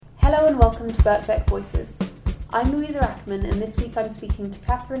and welcome to Birkbeck Voices. I'm Louisa Ackerman, and this week I'm speaking to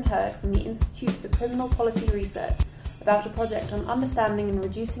Catherine Hurd from the Institute for Criminal Policy Research about a project on understanding and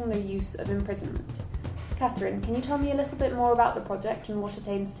reducing the use of imprisonment. Catherine, can you tell me a little bit more about the project and what it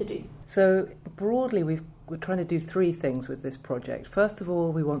aims to do? So broadly, we're trying to do three things with this project. First of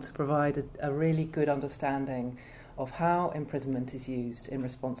all, we want to provide a really good understanding of how imprisonment is used in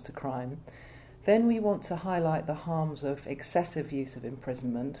response to crime. Then we want to highlight the harms of excessive use of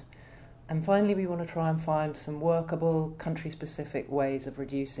imprisonment. And finally, we want to try and find some workable, country-specific ways of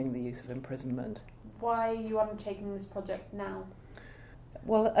reducing the use of imprisonment. Why are you undertaking this project now?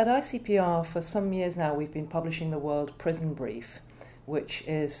 Well, at ICPR, for some years now, we've been publishing the World Prison Brief, which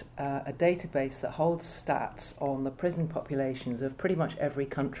is a database that holds stats on the prison populations of pretty much every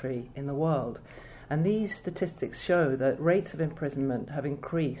country in the world. And these statistics show that rates of imprisonment have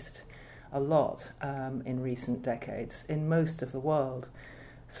increased a lot in recent decades in most of the world.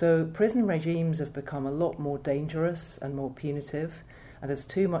 So prison regimes have become a lot more dangerous and more punitive, and there's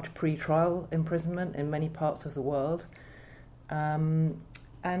too much pre-trial imprisonment in many parts of the world. And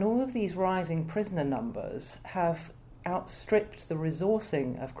all of these rising prisoner numbers have outstripped the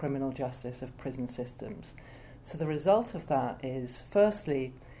resourcing of criminal justice of prison systems. So the result of that is,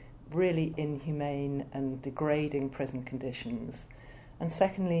 firstly, really inhumane and degrading prison conditions, and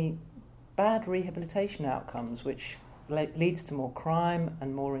secondly, bad rehabilitation outcomes, which leads to more crime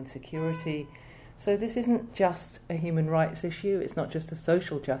and more insecurity. So this isn't just a human rights issue, it's not just a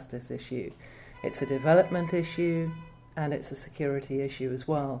social justice issue, it's a development issue and it's a security issue as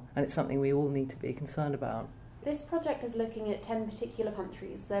well, and it's something we all need to be concerned about. This project is looking at 10 particular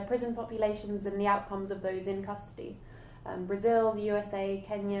countries, their prison populations and the outcomes of those in custody. Brazil, the USA,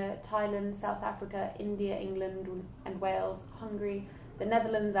 Kenya, Thailand, South Africa, India, England and Wales, Hungary, the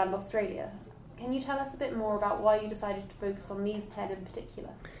Netherlands and Australia. Can you tell us a bit more about why you decided to focus on these 10 in particular?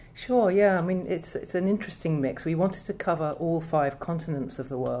 Sure, yeah. I mean, it's an interesting mix. We wanted to cover all 5 continents of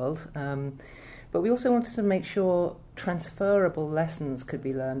the world, but we also wanted to make sure transferable lessons could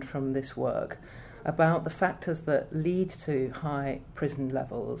be learned from this work about the factors that lead to high prison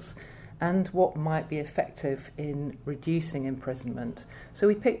levels and what might be effective in reducing imprisonment. So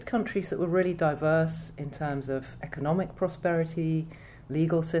we picked countries that were really diverse in terms of economic prosperity,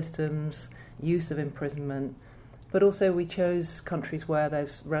 legal systems, use of imprisonment, but also we chose countries where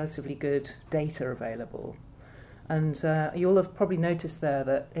there's relatively good data available. And you'll have probably noticed there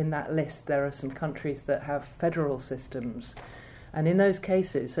that in that list there are some countries that have federal systems. And in those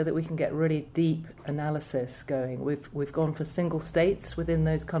cases, so that we can get really deep analysis going, we've gone for single states within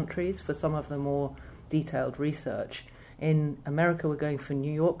those countries for some of the more detailed research. In America, we're going for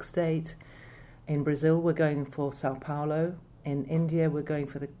New York State. In Brazil, we're going for Sao Paulo. In India, we're going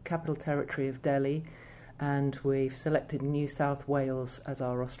for the Capital Territory of Delhi. And we've selected New South Wales as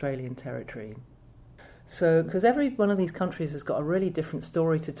our Australian territory. So, because every one of these countries has got a really different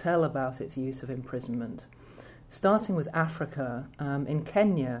story to tell about its use of imprisonment. Starting with Africa, in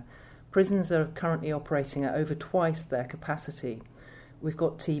Kenya, prisons are currently operating at over twice their capacity. We've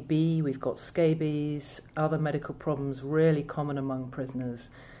got TB, we've got scabies, other medical problems really common among prisoners.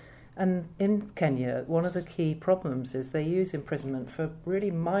 And in Kenya, one of the key problems is they use imprisonment for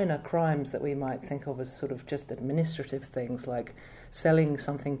really minor crimes that we might think of as sort of just administrative things, like selling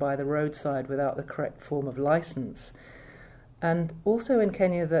something by the roadside without the correct form of license. And also in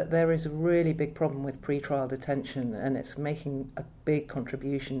Kenya that there is a really big problem with pre-trial detention, and it's making a big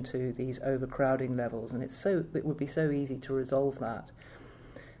contribution to these overcrowding levels, and it would be so easy to resolve that.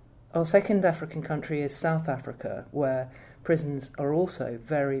 Our second African country is South Africa, where prisons are also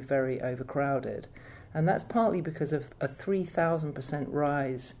very, very overcrowded. And that's partly because of a 3,000%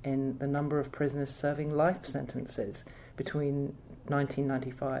 rise in the number of prisoners serving life sentences between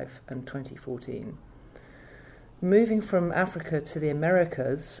 1995 and 2014. Moving from Africa to the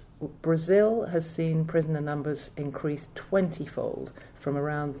Americas, Brazil has seen prisoner numbers increase 20-fold, from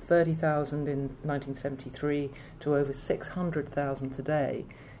around 30,000 in 1973 to over 600,000 today.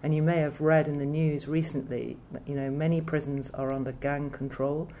 And you may have read in the news recently, many prisons are under gang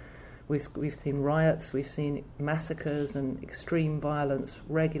control. We've seen riots, we've seen massacres and extreme violence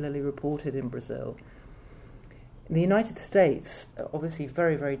regularly reported in Brazil. The United States, obviously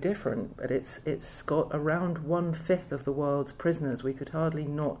very, very different, but it's got around 1/5 of the world's prisoners. We could hardly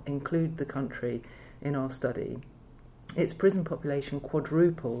not include the country in our study. Its prison population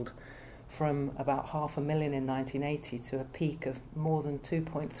quadrupled from about 500,000 in 1980 to a peak of more than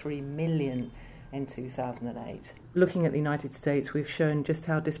 2.3 million in 2008. Looking at the United States, we've shown just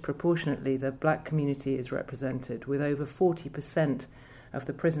how disproportionately the black community is represented, with over 40% of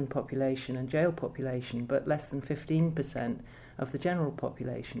the prison population and jail population, but less than 15% of the general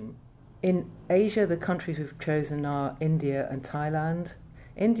population. In Asia, the countries we've chosen are India and Thailand.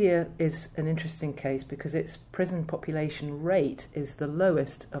 India is an interesting case because its prison population rate is the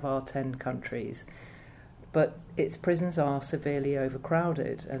lowest of our 10 countries, but its prisons are severely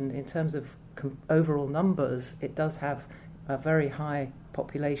overcrowded, and in terms of overall numbers, it does have a very high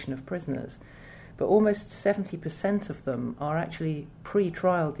population of prisoners. But almost 70% of them are actually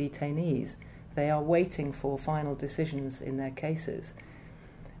pre-trial detainees. They are waiting for final decisions in their cases.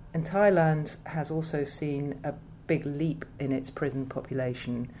 And Thailand has also seen a big leap in its prison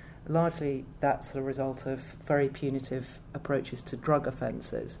population. Largely that's the result of very punitive approaches to drug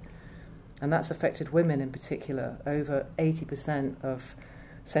offences. And that's affected women in particular. Over 80% of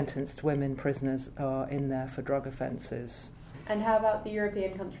sentenced women prisoners are in there for drug offences. And how about the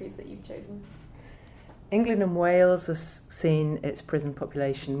European countries that you've chosen? England and Wales has seen its prison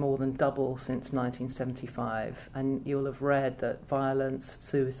population more than double since 1975, and you'll have read that violence,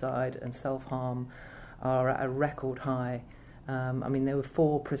 suicide and self-harm are at a record high. There were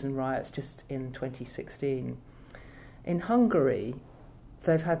 4 prison riots just in 2016. In Hungary,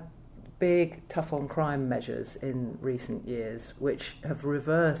 they've had big tough-on-crime measures in recent years, which have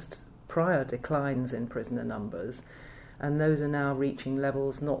reversed prior declines in prisoner numbers, and those are now reaching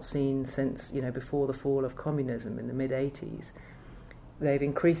levels not seen since, before the fall of communism in the mid-80s. They've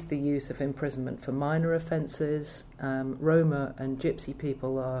increased the use of imprisonment for minor offences. Roma and Gypsy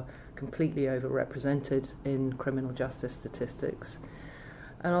people are completely overrepresented in criminal justice statistics.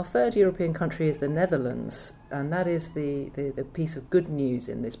 And our third European country is the Netherlands, and that is the piece of good news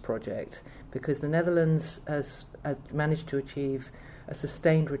in this project, because the Netherlands has managed to achieve a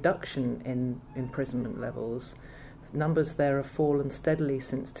sustained reduction in imprisonment levels. Numbers there have fallen steadily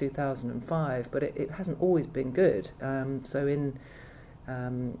since 2005, but it hasn't always been good. So in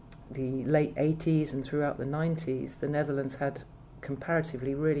the late 80s and throughout the 90s, the Netherlands had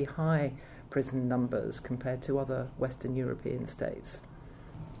comparatively really high prison numbers compared to other Western European states.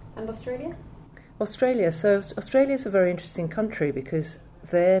 And Australia? Australia's a very interesting country because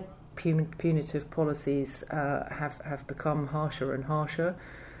their punitive policies have become harsher and harsher.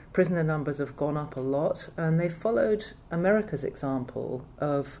 Prisoner numbers have gone up a lot, and they've followed America's example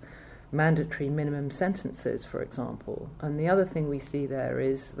of mandatory minimum sentences, for example. And the other thing we see there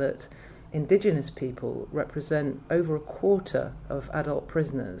is that Indigenous people represent over a quarter of adult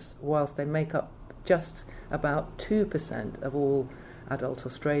prisoners, whilst they make up just about 2% of all adult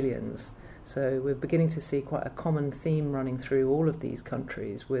Australians. So we're beginning to see quite a common theme running through all of these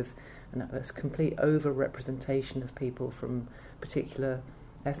countries, with a complete over-representation of people from particular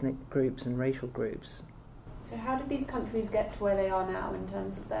ethnic groups and racial groups. So how did these countries get to where they are now in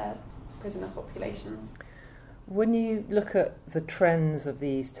terms of their prisoner populations? When you look at the trends of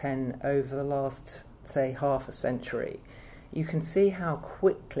these 10 over the last, say, half a century, you can see how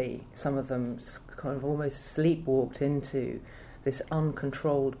quickly some of them kind of almost sleepwalked into this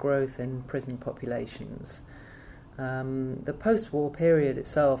uncontrolled growth in prison populations. The post-war period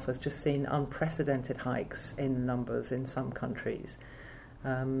itself has just seen unprecedented hikes in numbers in some countries.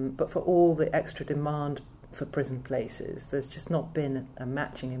 But for all the extra demand for prison places, there's just not been a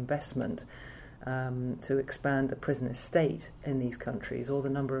matching investment to expand the prison estate in these countries or the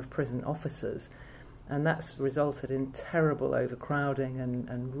number of prison officers. And that's resulted in terrible overcrowding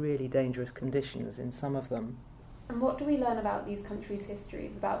and really dangerous conditions in some of them. And what do we learn about these countries'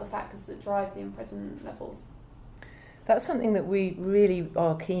 histories, about the factors that drive the imprisonment levels? That's something that we really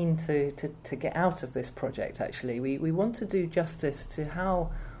are keen to get out of this project, actually. We want to do justice to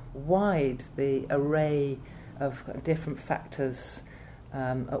how wide the array of different factors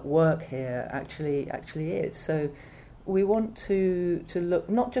at work here actually is. So we want to look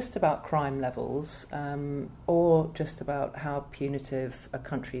not just about crime levels or just about how punitive a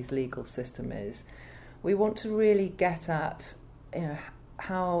country's legal system is. We want to really get at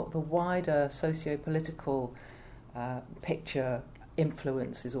how the wider socio-political picture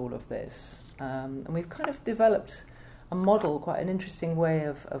influences all of this. And we've kind of developed a model, quite an interesting way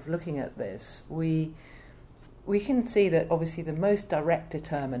of looking at this. We can see that obviously the most direct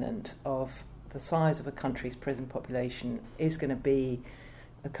determinant of the size of a country's prison population is going to be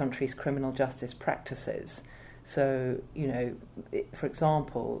a country's criminal justice practices. So, for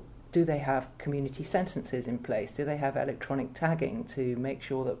example, do they have community sentences in place? Do they have electronic tagging to make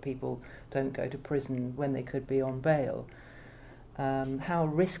sure that people don't go to prison when they could be on bail? How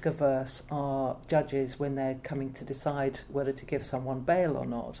risk-averse are judges when they're coming to decide whether to give someone bail or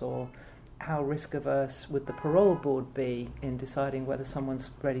not? Or how risk-averse would the parole board be in deciding whether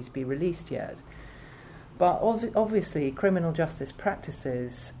someone's ready to be released yet? But obviously, criminal justice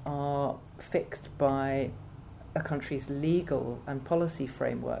practices are fixed by a country's legal and policy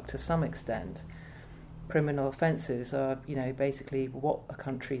framework to some extent. Criminal offences are, basically what a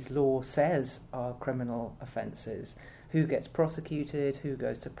country's law says are criminal offences. Who gets prosecuted, who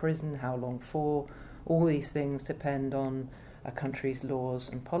goes to prison, how long for. All these things depend on a country's laws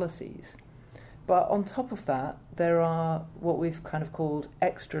and policies. But on top of that, there are what we've kind of called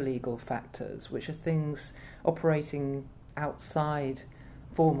extra-legal factors, which are things operating outside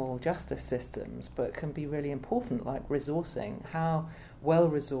formal justice systems, but can be really important, like resourcing. How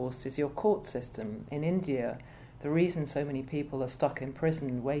well-resourced is your court system? In India, the reason so many people are stuck in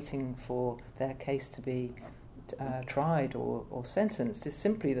prison waiting for their case to be tried or sentenced is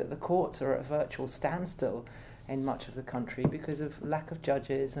simply that the courts are at a virtual standstill in much of the country because of lack of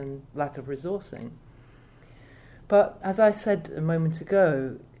judges and lack of resourcing. But as I said a moment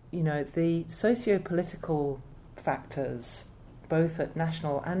ago, the socio-political factors, both at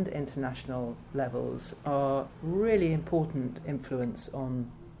national and international levels, are really important influence on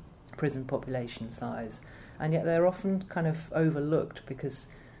prison population size, and yet they're often kind of overlooked because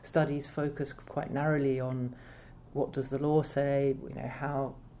studies focus quite narrowly on what does the law say,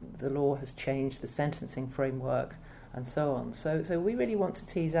 how the law has changed the sentencing framework, and so on. So we really want to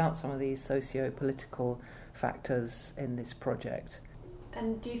tease out some of these socio-political factors in this project.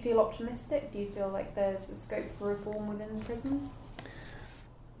 And do you feel optimistic? Do you feel like there's a scope for reform within prisons?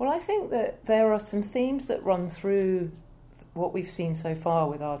 Well, I think that there are some themes that run through what we've seen so far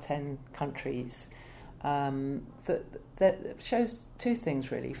with our 10 countries that shows two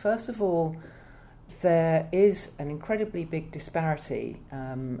things, really. First of all, there is an incredibly big disparity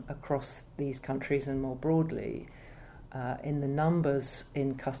across these countries and more broadly in the numbers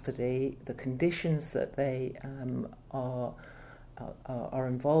in custody, the conditions that they are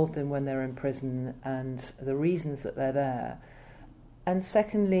involved in when they're in prison, and the reasons that they're there. And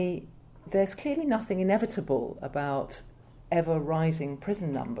secondly, there's clearly nothing inevitable about ever-rising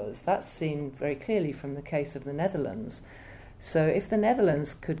prison numbers. That's seen very clearly from the case of the Netherlands. So if the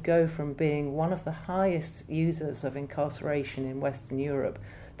Netherlands could go from being one of the highest users of incarceration in Western Europe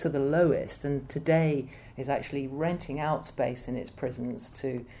to the lowest, and today is actually renting out space in its prisons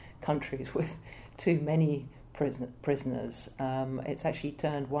to countries with too many prisoners, it's actually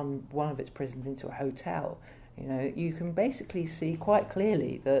turned one of its prisons into a hotel. You can basically see quite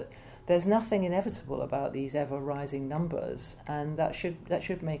clearly that there's nothing inevitable about these ever-rising numbers, and that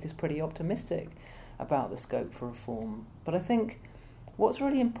should make us pretty optimistic about the scope for reform. But I think what's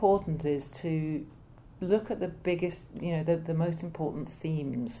really important is to look at the biggest, the most important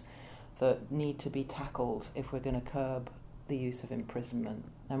themes that need to be tackled if we're going to curb the use of imprisonment.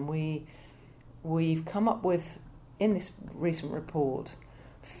 And we've come up with, in this recent report,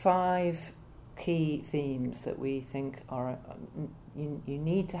 5 key themes that we think are you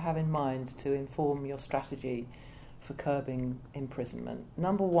need to have in mind to inform your strategy for curbing imprisonment.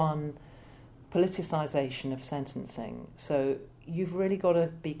 Number 1, politicisation of sentencing. So you've really got to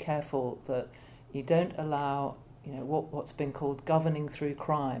be careful that you don't allow what's been called governing through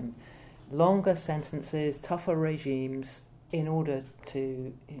crime, longer sentences, tougher regimes, in order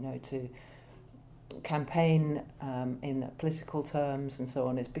to campaign in political terms and so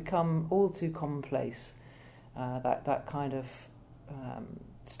on. It's become all too commonplace, that kind of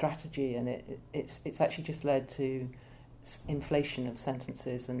strategy, and it's actually just led to inflation of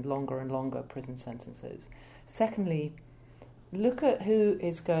sentences and longer prison sentences. Secondly, look at who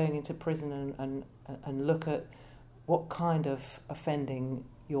is going into prison and look at what kind of offending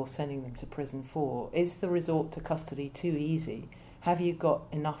you're sending them to prison for. Is the resort to custody too easy? Have you got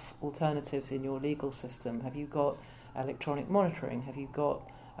enough alternatives in your legal system? Have you got electronic monitoring? Have you got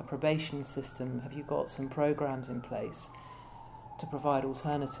a probation system? Have you got some programs in place to provide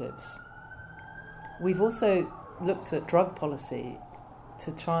alternatives? We've also looked at drug policy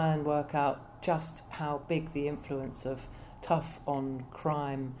to try and work out just how big the influence of tough on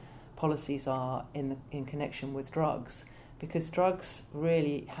crime policies are in connection with drugs, because drugs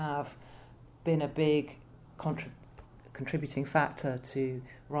really have been a big contributing factor to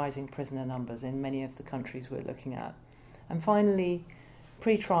rising prisoner numbers in many of the countries we're looking at. And finally,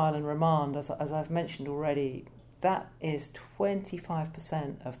 pre-trial and remand, as I've mentioned already, that is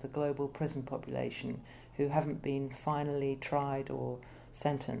 25% of the global prison population who haven't been finally tried or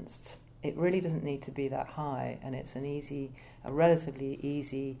sentenced. It really doesn't need to be that high, and it's a relatively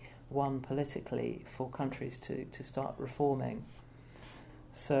easy one politically for countries to start reforming.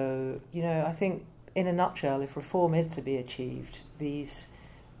 So, I think in a nutshell, if reform is to be achieved, these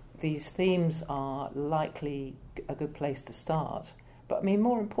themes are likely a good place to start. But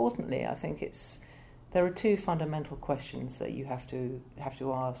more importantly, I think there are 2 fundamental questions that you have to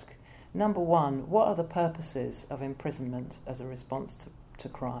ask. Number one, what are the purposes of imprisonment as a response to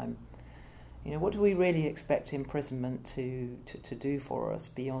crime? What do we really expect imprisonment to do for us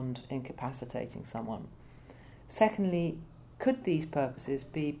beyond incapacitating someone? Secondly, could these purposes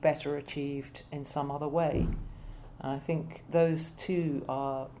be better achieved in some other way? And I think those two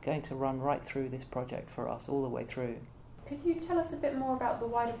are going to run right through this project for us, all the way through. Could you tell us a bit more about the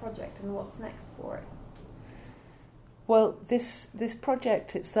wider project and what's next for it? Well, this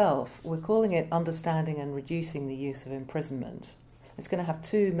project itself, we're calling it Understanding and Reducing the Use of Imprisonment. It's going to have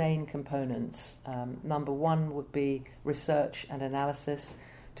two main components. Number one would be research and analysis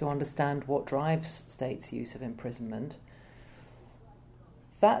to understand what drives states' use of imprisonment.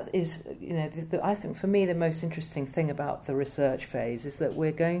 That is, I think for me the most interesting thing about the research phase is that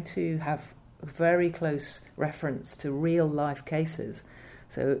we're going to have very close reference to real life cases.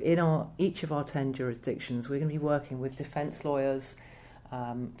 So in each of our 10 jurisdictions, we're going to be working with defence lawyers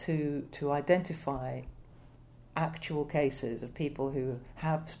to identify actual cases of people who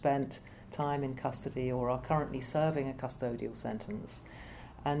have spent time in custody or are currently serving a custodial sentence,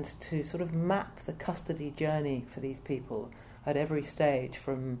 and to sort of map the custody journey for these people at every stage,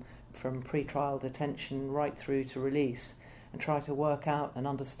 from pre-trial detention right through to release, and try to work out and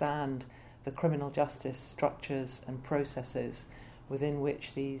understand the criminal justice structures and processes within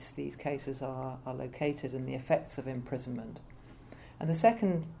which these cases are located and the effects of imprisonment. And the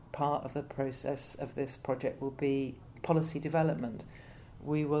second part of the process of this project will be policy development.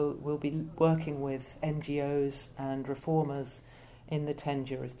 We'll be working with NGOs and reformers in the 10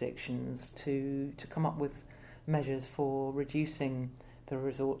 jurisdictions to come up with measures for reducing the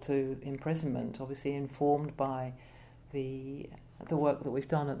resort to imprisonment, obviously informed by the work that we've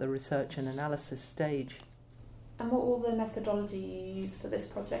done at the research and analysis stage. And what will the methodology you use for this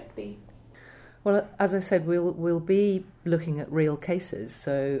project be? Well, as I said, we'll be looking at real cases.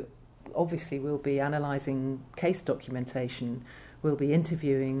 So obviously we'll be analysing case documentation. We'll be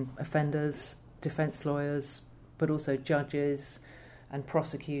interviewing offenders, defence lawyers, but also judges and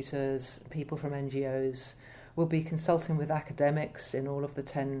prosecutors, people from NGOs. We'll be consulting with academics in all of the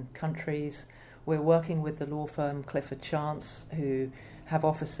 10 countries. We're working with the law firm Clifford Chance, who have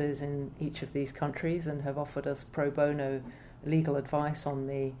offices in each of these countries and have offered us pro bono legal advice on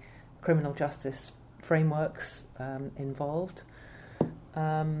the criminal justice frameworks involved.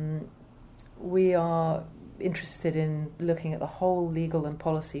 We are interested in looking at the whole legal and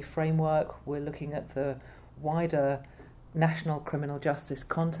policy framework. We're looking at the wider national criminal justice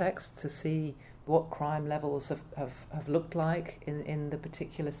context to see what crime levels have looked like in the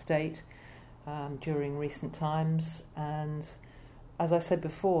particular state during recent times. And as I said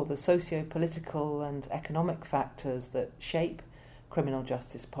before, the socio-political and economic factors that shape criminal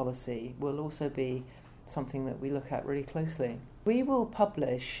justice policy will also be something that we look at really closely. We will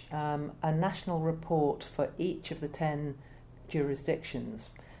publish a national report for each of the 10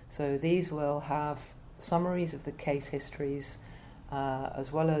 jurisdictions. So these will have summaries of the case histories,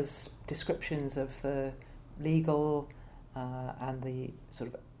 as well as descriptions of the legal and the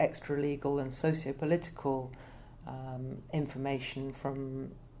sort of extra-legal and socio-political information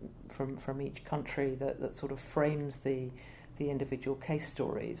from each country that sort of frames the individual case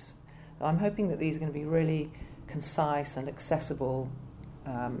stories. I'm hoping that these are going to be really concise and accessible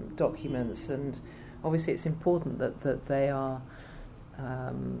documents, and obviously it's important that they are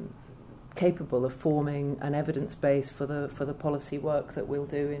capable of forming an evidence base for the policy work that we'll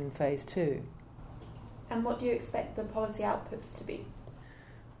do in phase 2. And what do you expect the policy outputs to be?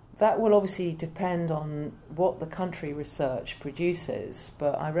 That will obviously depend on what the country research produces,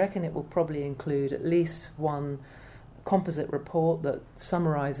 but I reckon it will probably include at least one composite report that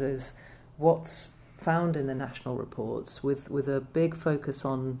summarises what's found in the national reports, with a big focus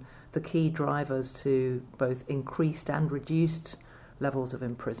on the key drivers to both increased and reduced levels of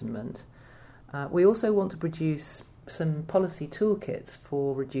imprisonment. We also want to produce some policy toolkits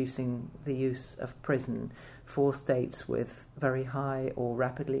for reducing the use of prison for states with very high or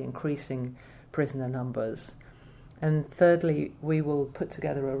rapidly increasing prisoner numbers. And thirdly, we will put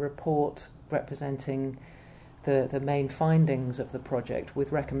together a report representing the main findings of the project,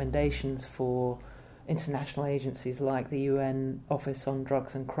 with recommendations for international agencies like the UN Office on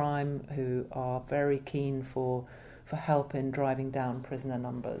Drugs and Crime, who are very keen for help in driving down prisoner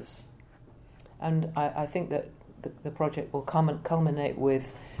numbers. And I think that the project will culminate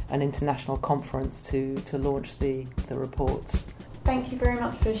with an international conference to launch the reports. Thank you very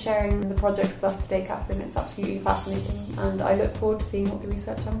much for sharing the project with us today, Catherine. It's absolutely fascinating, and I look forward to seeing what the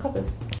research uncovers.